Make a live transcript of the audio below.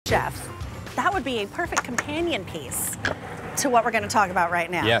Jeff, that would be a perfect companion piece to what we're going to talk about right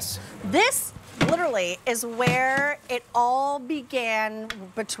now. Yes. This literally is where it all began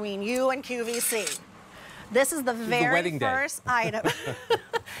between you and QVC. This is the very first item.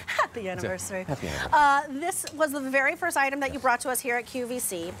 Happy anniversary. Happy anniversary. This was the very first item that you brought to us here at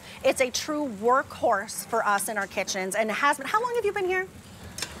QVC. It's a true workhorse for us in our kitchens, and it has been. How long have you been here?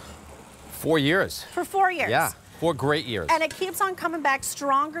 4 years. For 4 years. Yeah, 4 great years. And it keeps on coming back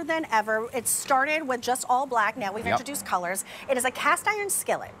stronger than ever. It started with just all black. Now we've introduced colors. It is a cast iron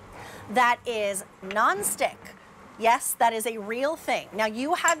skillet that is non-stick. Yes, that is a real thing. Now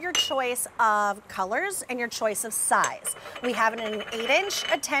you have your choice of colors and your choice of size. We have it in an 8-inch,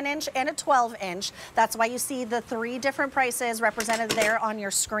 a 10-inch, and a 12-inch. That's why you see the 3 different prices represented there on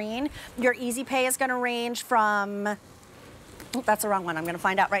your screen. Your easy pay is gonna range from, oh, that's the wrong one. I'm gonna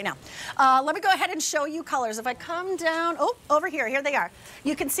find out right now. Let me go ahead and show you colors. If I come down, oh, over here, here they are.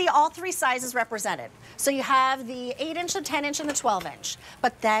 You can see all 3 sizes represented. So you have the 8-inch, the 10-inch, and the 12-inch.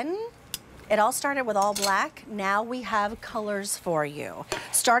 But then, it all started with all black. Now we have colors for you.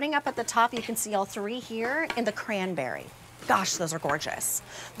 Starting up at the top, you can see all 3 here in the cranberry. Gosh, those are gorgeous.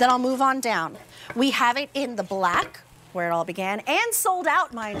 Then I'll move on down. We have it in the black, where it all began, and sold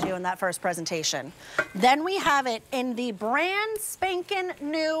out, mind you, in that first presentation. Then we have it in the brand spanking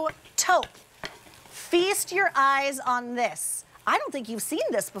new taupe. Feast your eyes on this. I don't think you've seen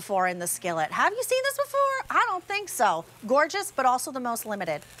this before in the skillet. Have you seen this before? I don't think so. Gorgeous, but also the most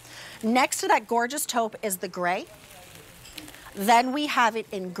limited. Next to that gorgeous taupe is the gray. Then we have it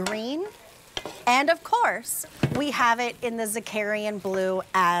in green. And of course, we have it in the Zakarian blue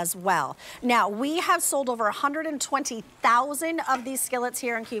as well. Now, we have sold over 120,000 of these skillets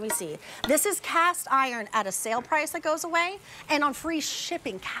here in QVC. This is cast iron at a sale price that goes away, and on free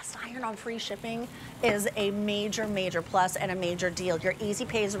shipping. Cast iron on free shipping is a major, major plus and a major deal. Your easy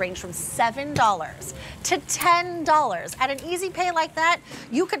pays range from $7 to $10. At an easy pay like that,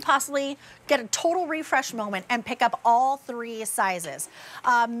 you could possibly get a total refresh moment and pick up all 3 sizes.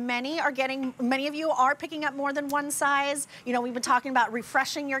 Many of you are picking up more than one size. You know, we've been talking about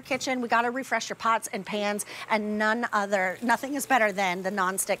refreshing your kitchen. We got to refresh your pots and pans, and nothing is better than the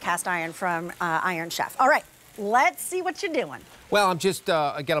non-stick cast iron from Iron Chef. All right, let's see what you're doing. Well, I'm just,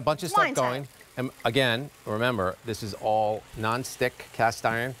 I got a bunch of stuff going. And again, remember, this is all non-stick cast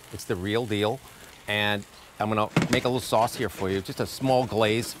iron. It's the real deal. And I'm gonna make a little sauce here for you, just a small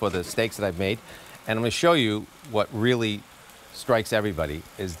glaze for the steaks that I've made. And I'm gonna show you what really strikes everybody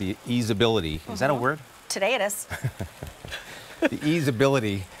is the easeability. Is that a word? Today it is. The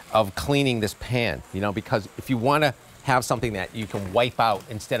easeability of cleaning this pan, you know, because if you wanna have something that you can wipe out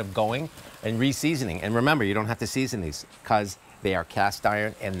instead of going and re-seasoning. And remember, you don't have to season these because they are cast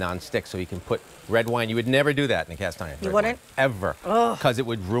iron and non-stick, so you can put red wine. You would never do that in a cast iron. You wouldn't? Ever, because it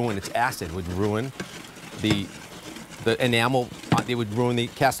would ruin, its acid would ruin the enamel, it would ruin the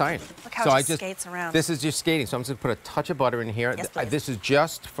cast iron. Look how it just skates around. This is just skating, so I'm just gonna put a touch of butter in here. Yes, please. This is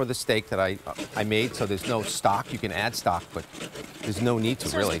just for the steak that I made, so there's no stock. You can add stock, but there's no need to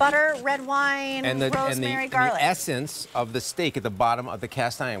so really. There's butter, red wine, rosemary, garlic. And the essence of the steak at the bottom of the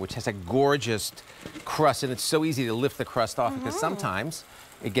cast iron, which has a gorgeous crust, and it's so easy to lift the crust off because sometimes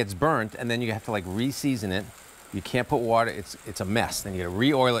it gets burnt, and then you have to like re-season it. You can't put water, it's a mess. Then you gotta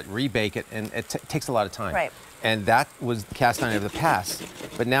re-oil it, rebake it, and it takes a lot of time. Right. And that was cast iron of the past.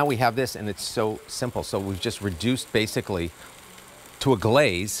 But now we have this, and it's so simple. So we've just reduced basically to a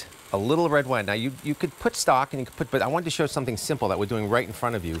glaze, a little red wine. Now you could put stock, and you could put, but I wanted to show something simple that we're doing right in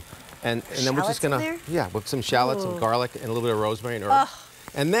front of you. And then we're just gonna, with some shallots and garlic and a little bit of rosemary and herb.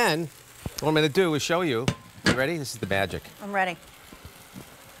 And then, what I'm gonna do is show you, you ready? This is the magic. I'm ready.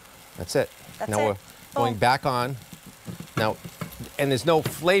 That's it. That's now we're going back on. Now, and there's no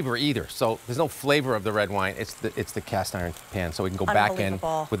flavor either. So there's no flavor of the red wine. It's the cast iron pan. So we can go back in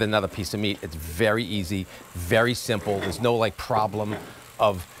with another piece of meat. It's very easy, very simple. There's no like problem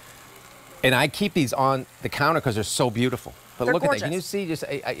of, and I keep these on the counter because they're so beautiful. But They're look gorgeous. at that. Can you see? Just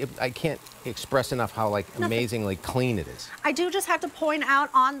I can't express enough how like amazingly clean it is. I do just have to point out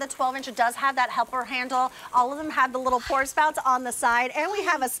on the 12-inch, it does have that helper handle. All of them have the little pour spouts on the side, and we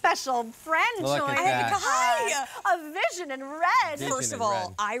have a special friend joining us. Hi! A Vision in Red. First of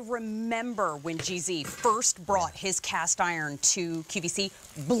all, I remember when GZ first brought his cast iron to QVC,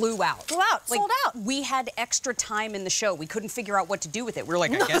 blew out. Blew out, like, sold out. We had extra time in the show. We couldn't figure out what to do with it. We were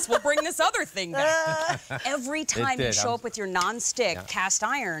like, I guess we'll bring this other thing back. Every time you show up with your nonstick cast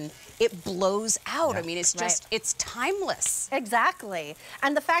iron, it blows out. I mean, it's just, it's timeless. Exactly.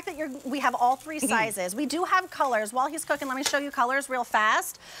 And the fact that we have all three sizes. We do have colors. While he's cooking, let me show you colors real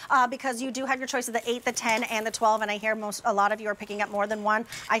fast because you do have your choice of the 8, the 10, and the 12, and I hear a lot of you are picking up more than one.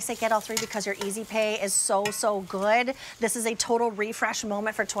 I say get all three because your easy pay is so, so good. This is a total refresh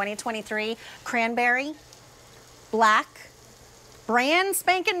moment for 2023. Cranberry, black, brand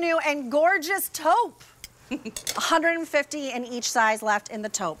spanking new, and gorgeous taupe. 150 in each size left in the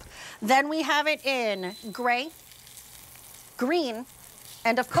taupe. Then we have it in gray, green,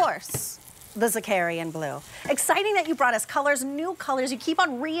 and of course, the Zakarian blue. Exciting that you brought us colors, new colors. You keep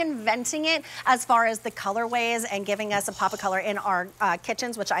on reinventing it as far as the colorways and giving us a pop of color in our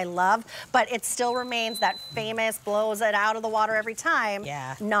kitchens, which I love, but it still remains that famous, blows it out of the water every time,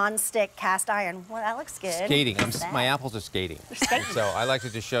 non-stick cast iron. Well, that looks good. Skating. My apples are skating. They're skating. So I like to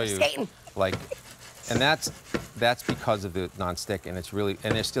just show you, like, and that's because of the non-stick, and it's really,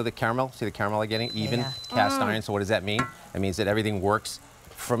 and there's still the caramel. See the caramel I'm getting? Even cast iron. So what does that mean? It means that everything works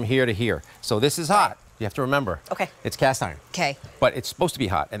from here to here. So this is hot. You have to remember. Okay. It's cast iron. Okay. But it's supposed to be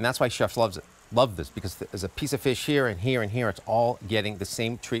hot, and that's why chefs love this, because there's a piece of fish here and here and here. It's all getting the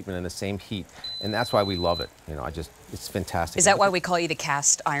same treatment and the same heat, and that's why we love it. You know, it's fantastic. Is that why we call you the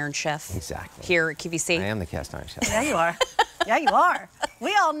cast iron chef? Exactly. Here at QVC? I am the cast iron chef. Yeah, you are. Yeah, you are.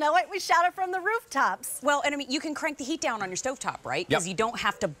 We all know it. We shout it from the rooftops. Well, and I mean, you can crank the heat down on your stovetop, right? Because you don't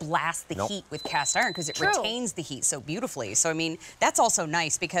have to blast the heat with cast iron because it retains the heat so beautifully. So, I mean, that's also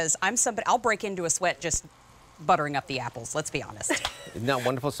nice because I'm somebody, I'll break into a sweat just buttering up the apples, let's be honest. Isn't that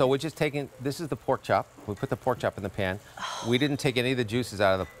wonderful? So we're just taking, this is the pork chop. We put the pork chop in the pan. We didn't take any of the juices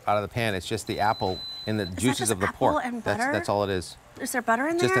out of the pan. It's just the apple and the juices of the pork. And butter? That's all it is. Is there butter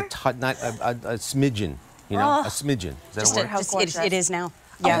in there? Just a smidgen. You know, a smidgen. Is that a word? It is now.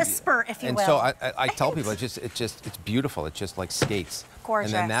 A whisper, if you will. And so I tell people, it's beautiful. It's just like skates.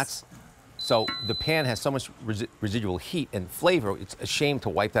 Gorgeous. And then so the pan has so much residual heat and flavor, it's a shame to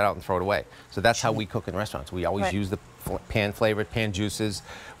wipe that out and throw it away. So that's how we cook in restaurants. We always use the pan flavored, pan juices.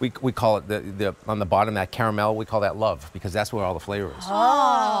 We call it, on the bottom, that caramel, we call that love, because that's where all the flavor is.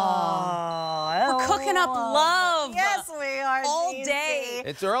 We're cooking up love. Yes, we are. All day.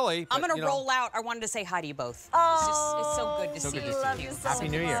 It's early. I'm going to roll out. I wanted to say hi to you both. It's so good to see you. Love you so Happy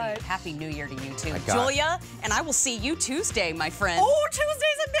New Year. Happy New Year to you too. My God. Julia, and I will see you Tuesday, my friend. Oh,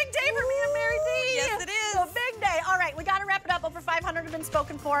 Tuesday's a big day for me and Mary B. Yes, it is. A big day. All right, we got to wrap it up. Over 500 have been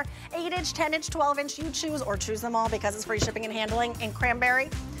spoken for. 8-inch, 10-inch, 12-inch. You choose, or choose them all because it's free shipping and handling. In cranberry,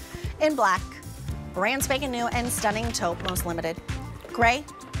 in black, brand spanking new, and stunning taupe, most limited. Gray,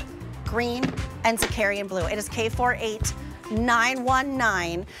 green, and Zakarian blue. It is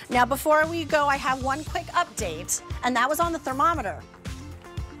K48919. Now, before we go, I have one quick update, and that was on the thermometer.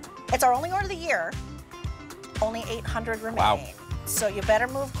 It's our only order of the year. Only 800 remain. Wow. So you better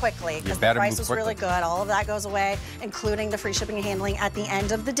move quickly because the price was really good. All of that goes away, including the free shipping and handling at the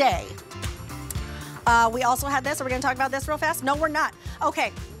end of the day. We also had this. Are we going to talk about this real fast? No, we're not.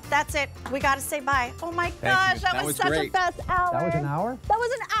 Okay, that's it. We got to say bye. Oh my gosh, that was such a fast hour. That was an hour? That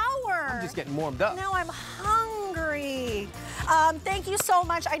was an hour. I'm just getting warmed up. Now I'm hungry. Thank you so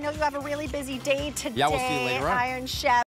much. I know you have a really busy day today, Yeah, we'll see you later on. Iron Chef.